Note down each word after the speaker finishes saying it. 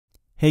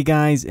Hey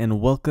guys,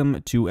 and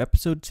welcome to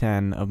episode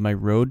 10 of my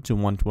Road to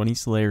 120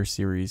 Slayer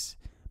series.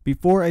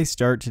 Before I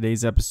start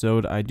today's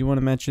episode, I do want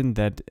to mention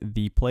that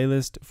the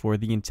playlist for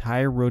the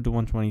entire Road to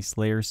 120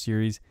 Slayer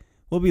series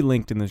will be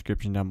linked in the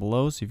description down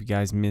below, so if you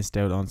guys missed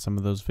out on some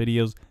of those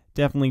videos,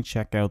 definitely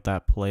check out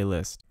that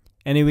playlist.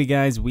 Anyway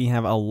guys, we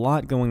have a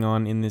lot going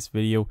on in this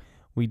video.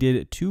 We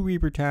did 2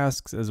 Reaper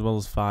tasks as well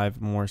as 5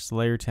 more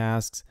Slayer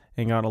tasks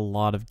and got a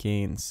lot of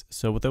gains.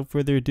 So without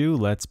further ado,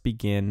 let's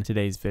begin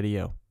today's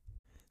video.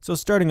 So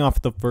starting off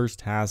with the first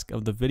task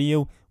of the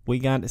video, we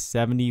got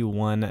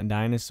 71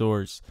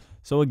 dinosaurs.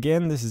 So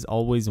again, this is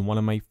always one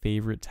of my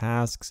favorite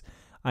tasks.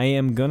 I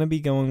am going to be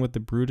going with the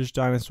brutish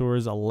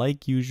dinosaurs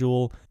like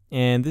usual,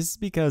 and this is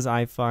because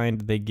I find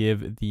they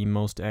give the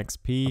most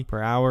XP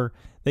per hour.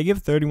 They give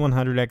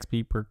 3100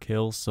 XP per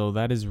kill, so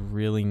that is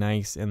really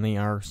nice, and they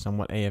are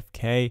somewhat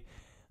AFK,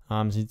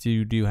 since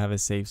you do have a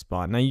safe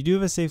spot. Now you do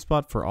have a safe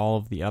spot for all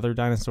of the other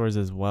dinosaurs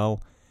as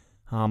well.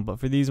 But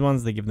for these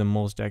ones, they give the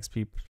most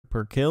XP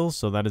per kill,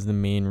 so that is the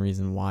main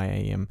reason why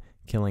I am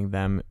killing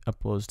them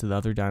opposed to the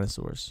other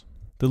dinosaurs.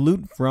 The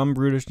loot from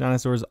brutish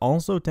dinosaurs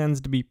also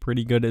tends to be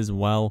pretty good as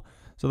well,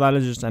 so that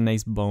is just a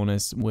nice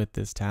bonus with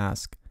this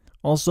task.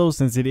 Also,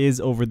 since it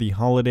is over the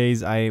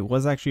holidays, I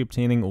was actually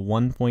obtaining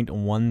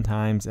 1.1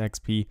 times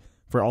XP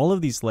for all of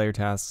these Slayer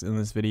tasks in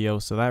this video,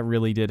 so that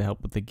really did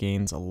help with the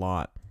gains a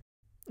lot.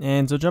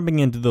 And so jumping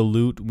into the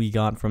loot we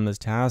got from this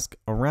task,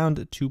 around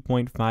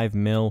 2.5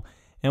 mil.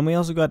 And we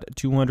also got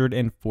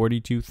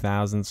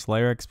 242,000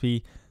 Slayer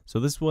XP, so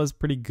this was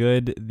pretty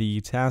good. The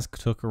task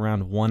took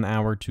around 1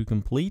 hour to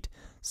complete,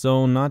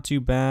 so not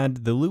too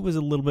bad. The loot was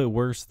a little bit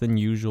worse than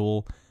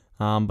usual,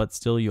 but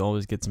still you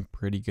always get some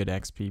pretty good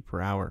XP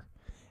per hour.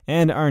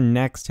 And our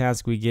next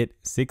task, we get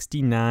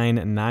 69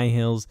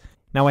 nihils.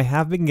 Now I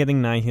have been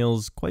getting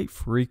nihils quite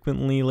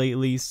frequently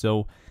lately,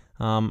 so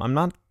I'm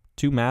not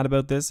too mad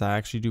about this. I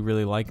actually do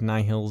really like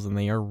nihils, and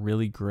they are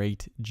really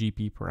great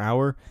GP per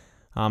hour.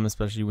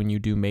 Especially when you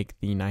do make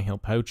the nihil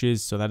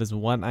pouches, so that is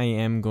what I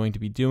am going to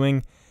be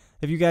doing.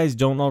 If you guys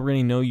don't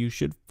already know, you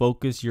should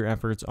focus your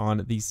efforts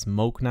on the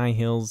smoke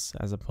nihils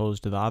as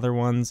opposed to the other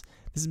ones.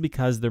 This is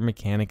because their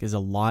mechanic is a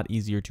lot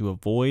easier to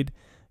avoid.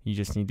 You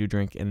just need to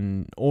drink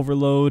an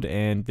overload,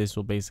 and this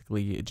will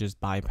basically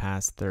just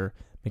bypass their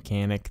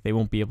mechanic. They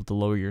won't be able to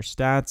lower your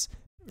stats,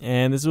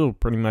 and this will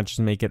pretty much just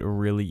make it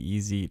really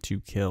easy to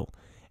kill.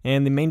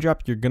 And the main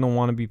drop you're going to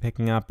want to be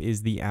picking up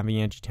is the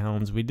araxxi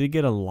talons. We did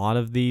get a lot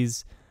of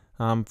these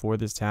for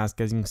this task.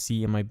 As you can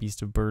see in my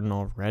Beast of Burden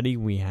already,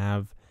 we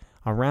have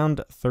around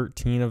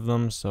 13 of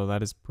them, so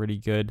that is pretty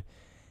good.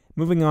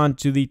 Moving on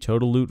to the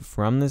total loot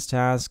from this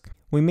task,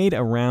 we made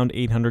around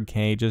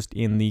 800k just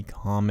in the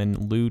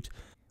common loot.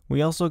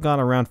 We also got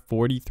around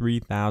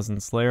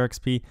 43,000 Slayer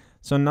XP,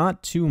 so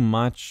not too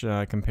much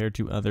compared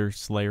to other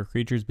Slayer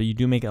creatures, but you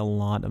do make a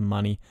lot of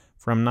money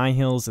from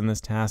nihils, and this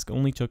task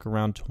only took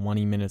around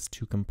 20 minutes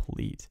to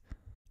complete.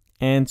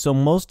 And so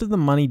most of the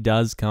money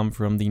does come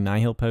from the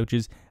nihil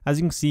pouches. As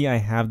you can see, I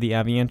have the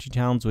araxxi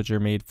talons, which are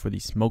made for the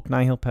smoke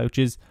nihil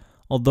pouches,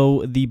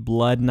 although the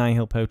blood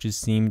nihil pouches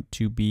seem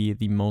to be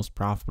the most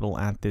profitable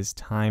at this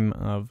time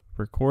of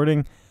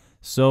recording.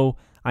 So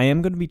I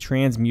am going to be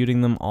transmuting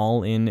them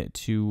all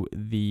into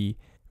the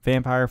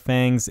vampire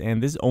fangs,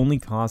 and this only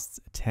costs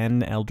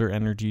 10 elder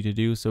energy to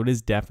do, so it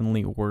is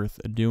definitely worth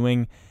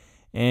doing.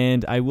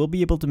 And I will be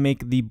able to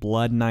make the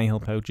blood nihil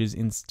pouches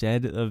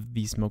instead of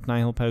the smoke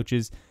nihil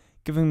pouches,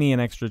 giving me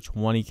an extra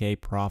 20k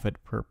profit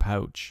per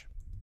pouch.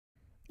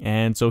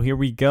 And so here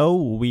we go.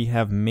 We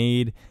have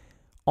made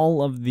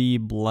all of the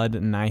blood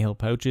nihil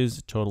pouches,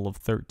 a total of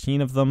 13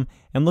 of them.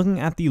 And looking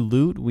at the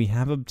loot, we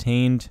have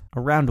obtained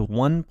around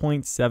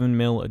 1.7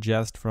 mil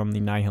just from the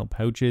nihil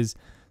pouches.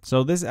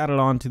 So this added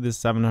on to this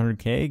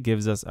 700k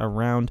gives us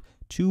around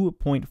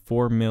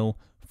 2.4 mil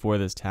for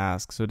this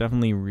task. So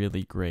definitely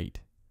really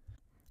great.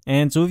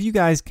 And so if you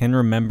guys can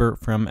remember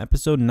from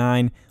episode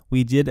 9,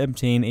 we did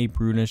obtain a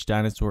brutish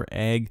dinosaur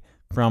egg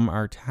from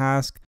our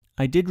task.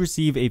 I did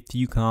receive a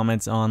few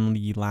comments on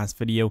the last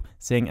video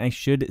saying I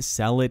should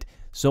sell it,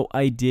 so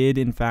I did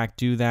in fact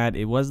do that.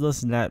 It was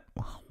listed at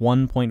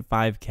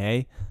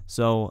 1.5k,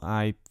 so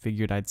I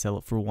figured I'd sell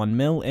it for 1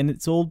 mil, and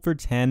it sold for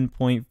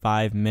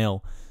 10.5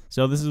 mil.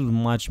 So this is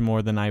much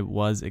more than I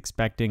was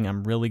expecting.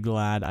 I'm really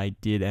glad I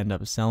did end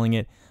up selling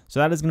it.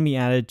 So that is going to be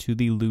added to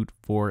the loot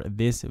for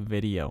this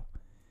video.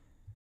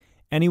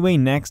 Anyway,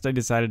 next I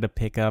decided to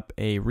pick up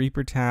a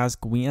Reaper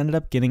task. We ended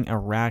up getting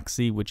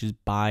araxxi, which is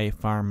by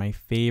far my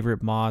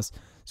favorite boss,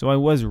 so I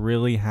was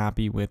really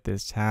happy with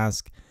this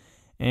task.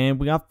 And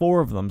we got 4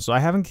 of them, so I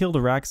haven't killed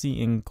araxxi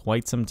in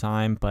quite some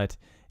time, but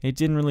it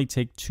didn't really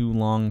take too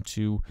long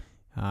to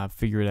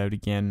figure it out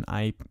again.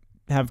 I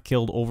have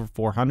killed over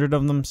 400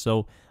 of them,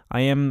 so I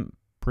am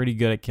pretty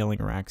good at killing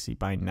araxxi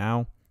by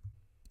now.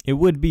 It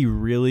would be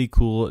really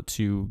cool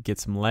to get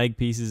some leg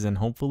pieces and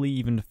hopefully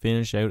even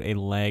finish out a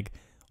leg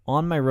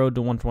on my road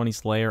to 120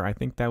 Slayer. I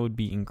think that would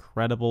be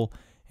incredible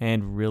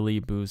and really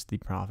boost the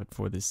profit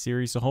for this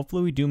series. So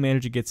hopefully we do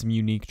manage to get some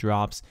unique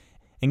drops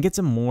and get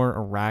some more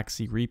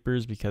araxxi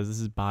Reapers, because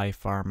this is by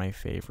far my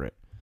favorite.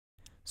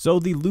 So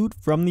the loot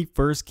from the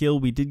first kill,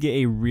 we did get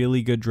a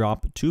really good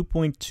drop,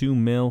 2.2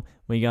 mil.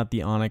 We got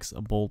the Onyx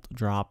Bolt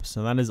drop,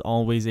 so that is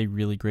always a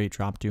really great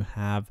drop to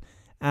have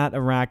at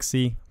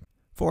Araxxi.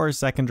 For our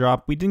second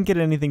drop, we didn't get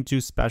anything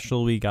too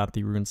special. We got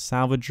the Rune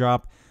Salvage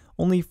drop,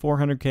 only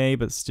 400k,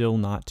 but still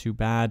not too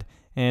bad.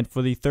 And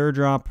for the third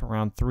drop,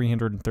 around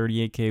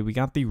 338k, we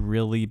got the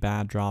really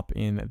bad drop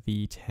in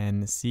the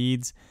 10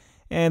 seeds.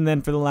 And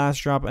then for the last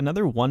drop,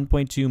 another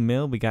 1.2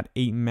 mil. We got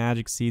 8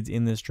 magic seeds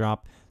in this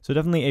drop. So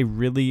definitely a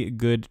really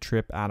good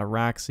trip at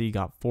Araxxi.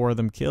 Got 4 of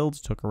them killed,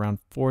 took around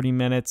 40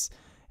 minutes,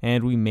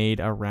 and we made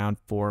around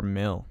 4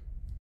 mil.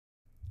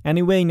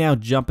 Anyway, now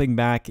jumping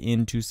back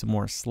into some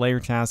more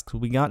Slayer tasks,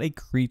 we got a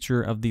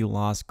Creature of the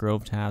Lost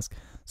Grove task.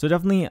 So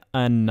definitely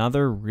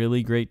another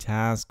really great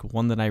task,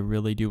 one that I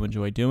really do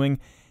enjoy doing,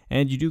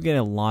 and you do get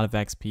a lot of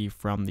XP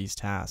from these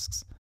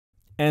tasks.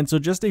 And so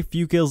just a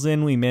few kills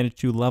in, we managed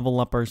to level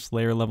up our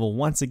Slayer level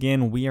once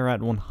again. We are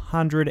at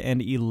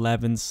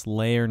 111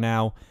 Slayer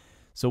now,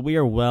 so we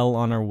are well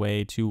on our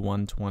way to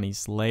 120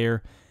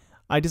 Slayer.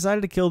 I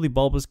decided to kill the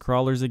bulbous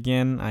crawlers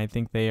again. I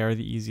think they are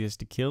the easiest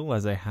to kill,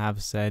 as I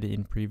have said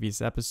in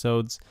previous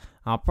episodes.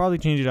 I'll probably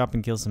change it up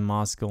and kill some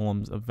moss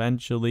golems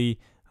eventually,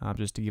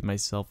 just to give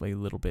myself a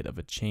little bit of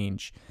a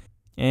change.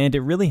 And it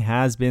really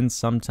has been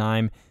some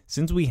time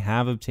since we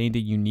have obtained a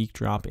unique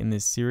drop in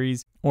this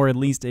series, or at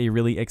least a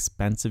really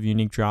expensive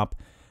unique drop.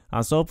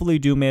 So hopefully we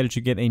do manage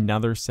to get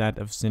another set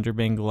of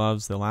Cinderbane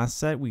gloves. The last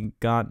set we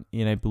got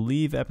in, I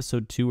believe,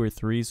 episode 2 or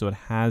 3, so it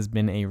has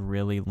been a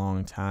really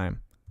long time.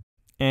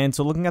 And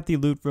so looking at the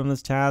loot from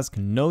this task,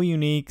 no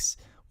uniques,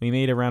 we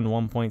made around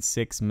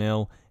 1.6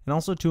 mil, and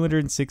also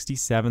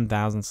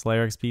 267,000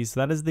 Slayer XP, so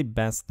that is the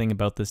best thing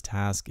about this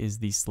task, is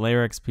the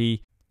Slayer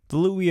XP. The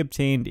loot we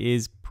obtained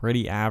is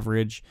pretty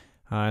average,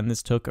 and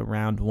this took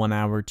around 1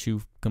 hour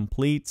to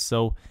complete,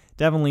 so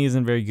definitely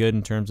isn't very good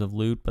in terms of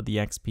loot, but the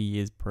XP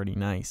is pretty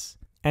nice.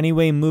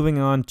 Anyway, moving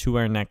on to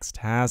our next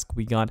task,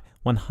 we got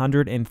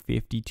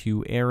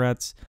 152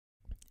 araxxi.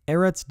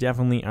 Araxxi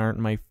definitely aren't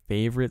my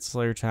favorite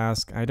Slayer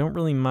task. I don't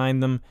really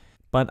mind them,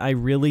 but I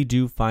really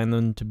do find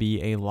them to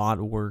be a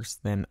lot worse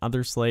than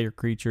other Slayer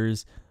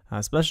creatures,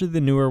 especially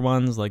the newer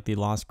ones like the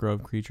Lost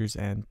Grove creatures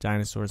and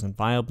dinosaurs and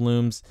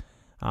Vileblooms.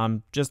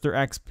 Just their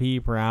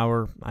XP per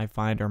hour I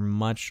find are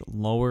much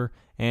lower,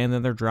 and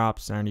then their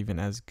drops aren't even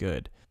as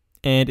good.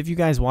 And if you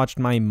guys watched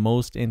my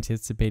most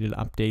anticipated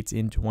updates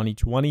in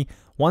 2020,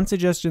 one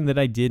suggestion that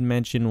I did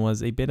mention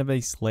was a bit of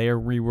a Slayer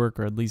rework,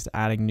 or at least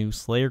adding new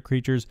Slayer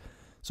creatures.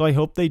 So I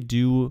hope they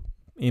do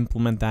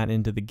implement that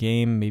into the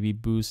game, maybe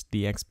boost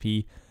the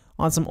XP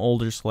on some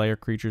older Slayer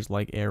creatures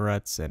like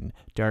araxxi and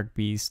dark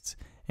beasts,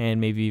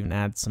 and maybe even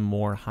add some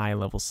more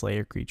high-level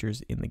Slayer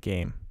creatures in the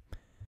game.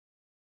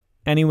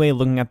 Anyway,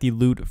 looking at the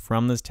loot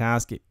from this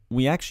task,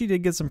 we actually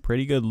did get some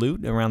pretty good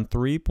loot, around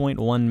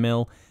 3.1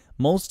 mil.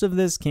 Most of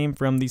this came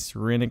from the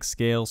Serenic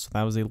scale, so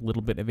that was a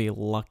little bit of a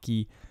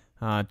lucky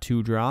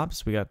 2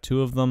 drops. We got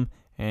 2 of them,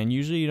 and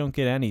usually you don't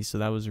get any, so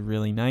that was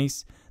really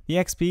nice. The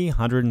XP,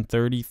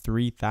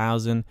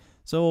 133,000,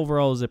 so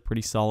overall it was a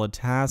pretty solid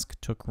task,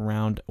 took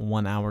around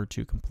 1 hour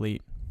to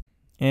complete.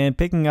 And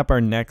picking up our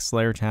next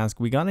Slayer task,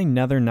 we got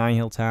another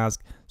Nihil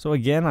task, so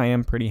again I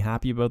am pretty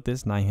happy about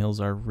this.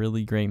 Nihils are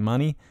really great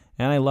money,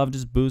 and I love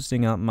just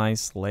boosting up my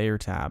Slayer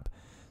tab.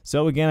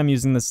 So again, I'm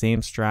using the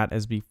same strat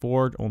as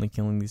before, only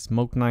killing the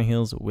smoked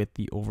Nihils with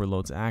the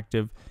overloads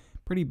active.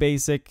 Pretty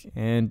basic,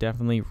 and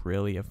definitely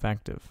really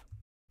effective.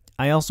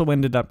 I also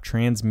ended up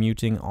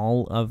transmuting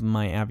all of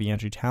my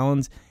Aviantry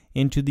Talons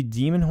into the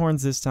Demon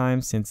Horns this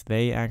time, since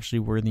they actually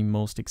were the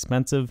most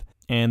expensive,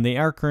 and they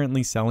are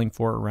currently selling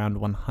for around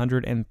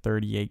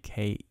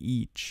 138k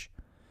each.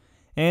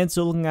 And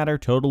so looking at our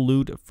total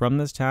loot from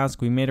this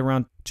task, we made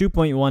around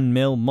 2.1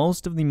 mil,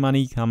 most of the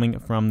money coming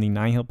from the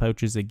Nihil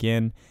pouches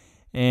again,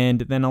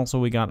 and then also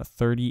we got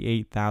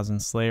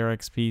 38,000 Slayer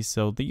XP,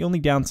 so the only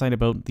downside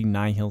about the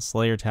Nihil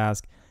Slayer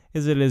task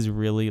is it is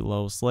really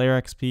low Slayer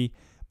XP,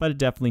 but it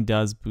definitely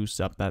does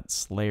boost up that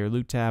Slayer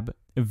loot tab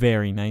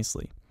very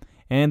nicely.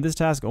 And this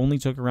task only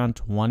took around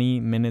 20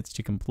 minutes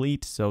to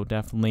complete, so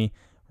definitely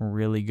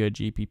really good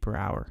GP per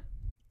hour.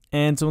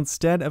 And so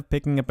instead of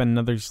picking up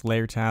another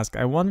Slayer task,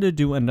 I wanted to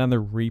do another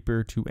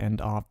Reaper to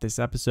end off this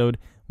episode.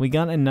 We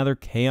got another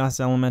Chaos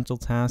Elemental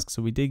task,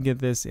 so we did get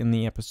this in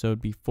the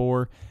episode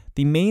before.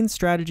 The main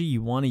strategy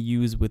you want to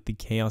use with the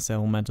Chaos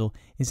Elemental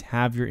is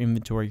have your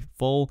inventory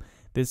full.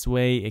 This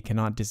way it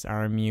cannot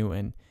disarm you,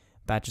 and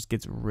that just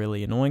gets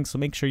really annoying, so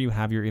make sure you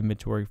have your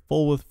inventory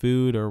full with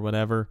food or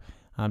whatever,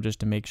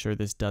 just to make sure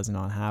this does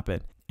not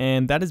happen.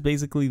 And that is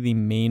basically the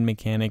main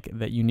mechanic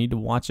that you need to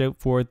watch out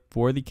for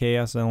the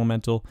Chaos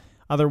Elemental.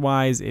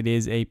 Otherwise, it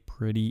is a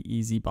pretty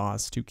easy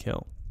boss to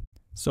kill.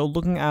 So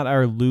looking at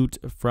our loot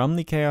from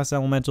the Chaos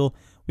Elemental,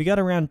 we got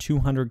around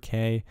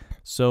 200k,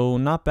 so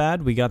not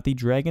bad. We got the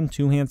Dragon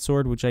Two-Hand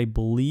Sword, which I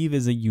believe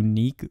is a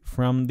unique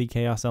from the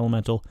Chaos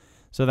Elemental.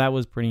 So that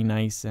was pretty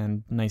nice,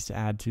 and nice to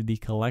add to the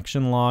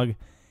collection log.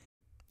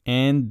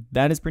 And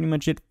that is pretty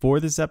much it for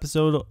this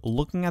episode.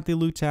 Looking at the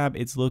loot tab,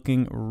 it's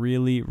looking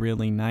really,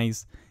 really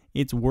nice.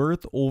 It's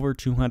worth over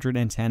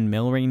 210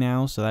 mil right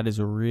now, so that is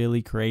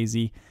really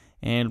crazy.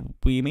 And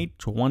we made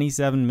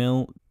 27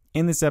 mil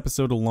in this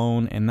episode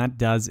alone, and that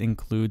does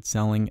include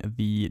selling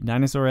the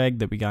dinosaur egg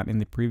that we got in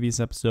the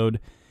previous episode.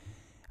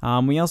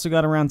 We also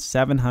got around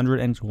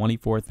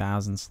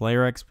 724,000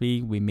 Slayer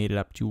XP. We made it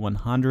up to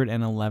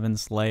 111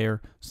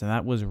 Slayer, so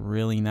that was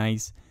really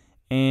nice.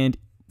 And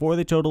for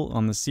the total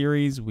on the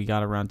series, we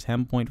got around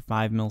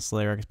 10.5 mil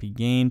Slayer XP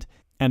gained.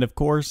 And of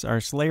course, our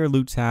Slayer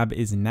loot tab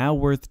is now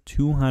worth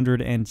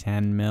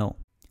 210 mil.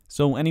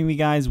 So anyway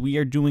guys, we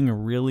are doing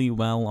really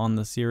well on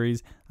the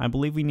series. I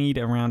believe we need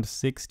around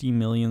 60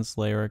 million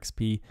Slayer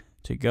XP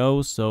to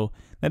go, so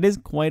that is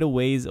quite a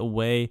ways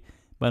away,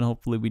 but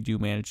hopefully we do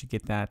manage to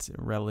get that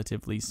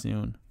relatively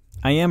soon.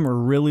 I am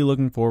really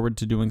looking forward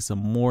to doing some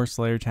more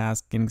Slayer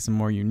tasks, getting some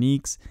more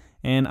uniques,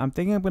 and I'm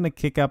thinking I'm going to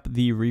kick up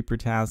the Reaper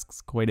tasks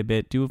quite a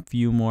bit, do a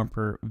few more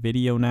per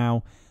video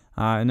now,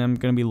 and I'm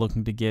going to be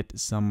looking to get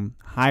some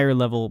higher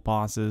level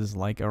bosses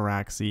like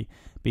Araxxi,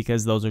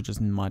 because those are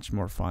just much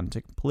more fun to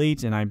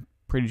complete, and I'm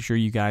pretty sure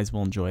you guys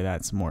will enjoy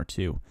that some more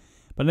too.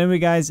 But anyway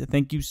guys,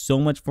 thank you so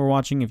much for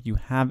watching. If you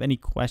have any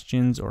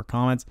questions or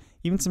comments,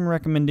 even some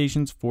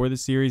recommendations for the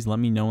series, let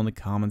me know in the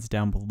comments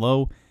down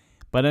below.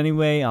 But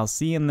anyway, I'll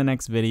see you in the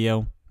next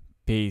video.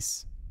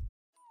 Peace.